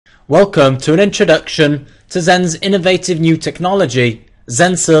Welcome to an introduction to Zend's innovative new technology,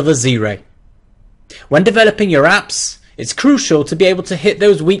 Zend Server Z-Ray. When developing your apps, it's crucial to be able to hit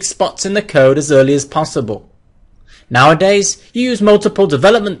those weak spots in the code as early as possible. Nowadays, you use multiple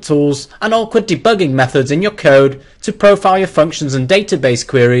development tools and awkward debugging methods in your code to profile your functions and database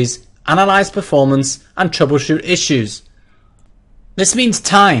queries, analyze performance, and troubleshoot issues. This means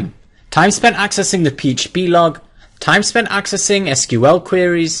time spent accessing the PHP log, time spent accessing SQL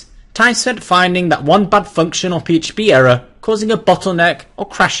queries, time spent finding that one bad function or PHP error causing a bottleneck or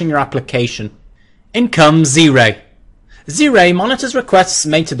crashing your application. In comes Z-Ray. Z-Ray monitors requests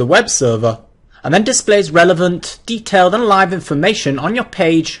made to the web server and then displays relevant, detailed and live information on your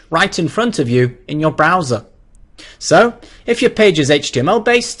page right in front of you in your browser. So, if your page is HTML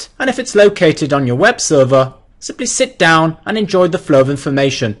based and if it's located on your web server, simply sit down and enjoy the flow of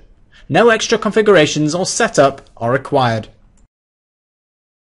information. No extra configurations or setup are required.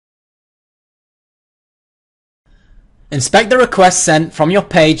 Inspect the requests sent from your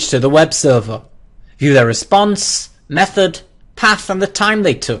page to the web server. View their response, method, path and the time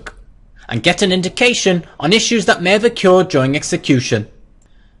they took, and get an indication on issues that may have occurred during execution.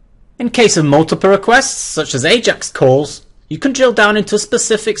 In case of multiple requests, such as AJAX calls, you can drill down into a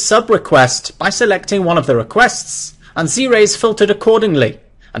specific sub-request by selecting one of the requests, and Z-Ray is filtered accordingly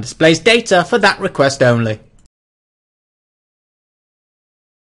and displays data for that request only.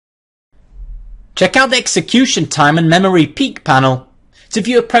 Check out the execution time and memory peak panel to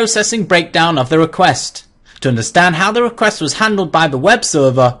view a processing breakdown of the request, to understand how the request was handled by the web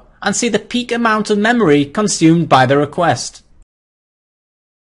server and see the peak amount of memory consumed by the request.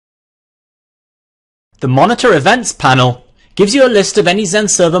 The Monitor Events panel gives you a list of any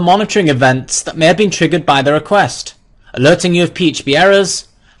Zend server monitoring events that may have been triggered by the request, alerting you of PHP errors,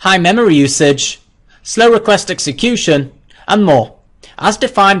 high memory usage, slow request execution, and more, as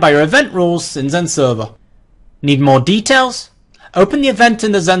defined by your event rules in Zend Server. Need more details? Open the event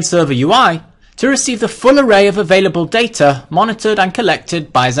in the Zend Server UI to receive the full array of available data monitored and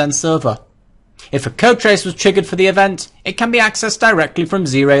collected by Zend Server. If a code trace was triggered for the event, it can be accessed directly from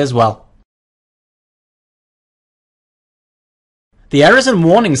Z-Ray as well. The Errors and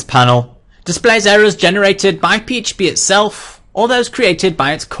Warnings panel displays errors generated by PHP itself or those created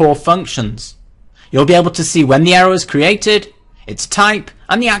by its core functions. You'll be able to see when the error was created, its type,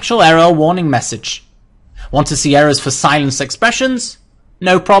 and the actual error or warning message. Want to see errors for silenced expressions?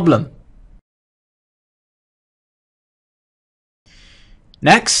 No problem.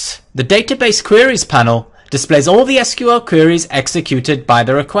 Next, the Database Queries panel displays all the SQL queries executed by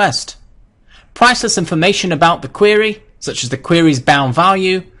the request. Priceless information about the query, such as the query's bound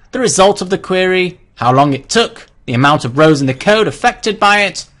value, the result of the query, how long it took, the amount of rows in the code affected by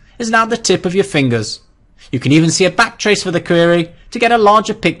it, is now at the tip of your fingers. You can even see a backtrace for the query to get a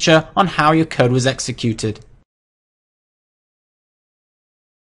larger picture on how your code was executed.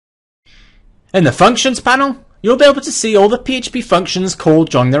 In the Functions panel, you'll be able to see all the PHP functions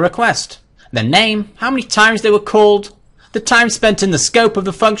called during the request, their name, how many times they were called, the time spent in the scope of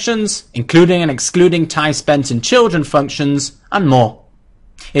the functions, including and excluding time spent in children functions, and more.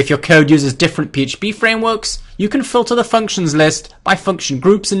 If your code uses different PHP frameworks, you can filter the functions list by function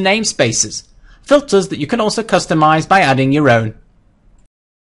groups and namespaces, filters that you can also customize by adding your own.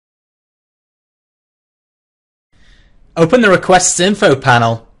 Open the Requests Info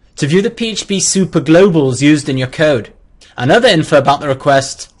panel to view the PHP superglobals used in your code, and other info about the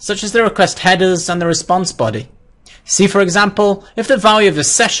request, such as the request headers and the response body. See, for example, if the value of the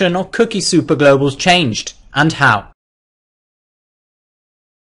session or cookie superglobals changed, and how.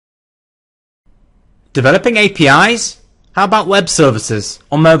 Developing APIs? How about web services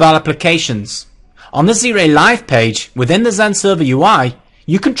or mobile applications? On the Z-Ray Live page within the Zend Server UI,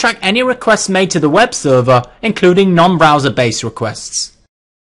 you can track any requests made to the web server, including non-browser based requests.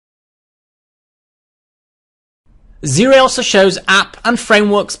 Z-Ray also shows app and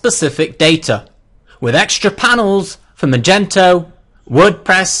framework specific data, with extra panels for Magento,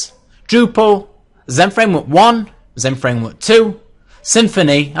 WordPress, Drupal, Zend Framework 1, Zend Framework 2,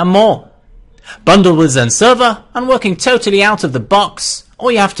 Symfony and more. Bundled with Zend Server and working totally out of the box,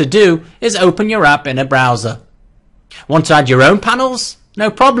 all you have to do is open your app in a browser. Want to add your own panels?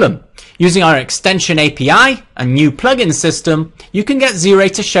 No problem. Using our extension API and new plugin system, you can get Z-Ray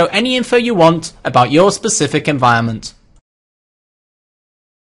to show any info you want about your specific environment.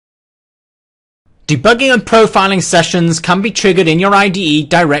 Debugging and profiling sessions can be triggered in your IDE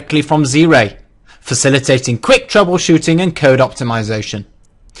directly from Z-Ray, facilitating quick troubleshooting and code optimization.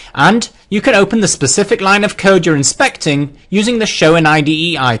 And you can open the specific line of code you're inspecting using the Show in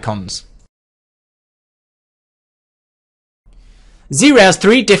IDE icons. Z-Ray has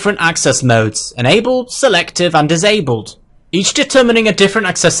 3 different access modes: enabled, selective and disabled, each determining a different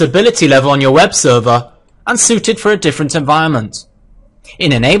accessibility level on your web server and suited for a different environment.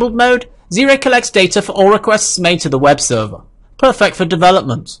 In enabled mode, Z-Ray collects data for all requests made to the web server, perfect for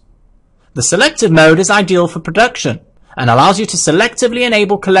development. The selective mode is ideal for production and allows you to selectively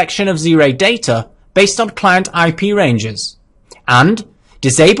enable collection of Z-Ray data based on client IP ranges, and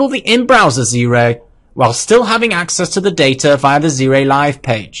disable the in-browser Z-Ray while still having access to the data via the Z-Ray Live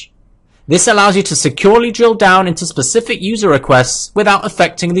page. This allows you to securely drill down into specific user requests without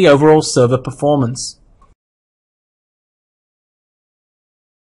affecting the overall server performance.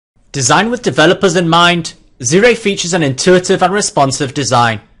 Designed with developers in mind, Z-Ray features an intuitive and responsive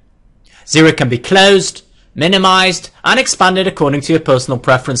design. Z-Ray can be closed, minimized, and expanded according to your personal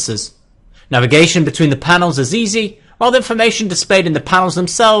preferences. Navigation between the panels is easy, while the information displayed in the panels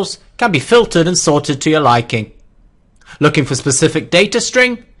themselves can be filtered and sorted to your liking. Looking for specific data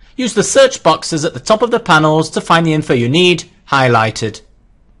string? Use the search boxes at the top of the panels to find the info you need, highlighted.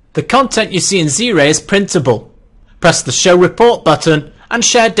 The content you see in Z-Ray is printable. Press the Show Report button and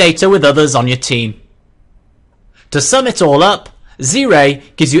share data with others on your team. To sum it all up, Z-Ray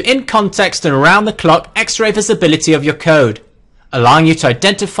gives you in-context and around-the-clock X-ray visibility of your code, allowing you to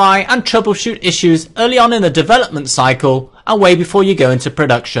identify and troubleshoot issues early on in the development cycle and way before you go into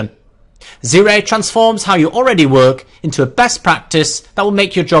production. Z-Ray transforms how you already work into a best practice that will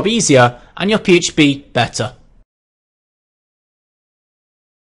make your job easier and your PHP better.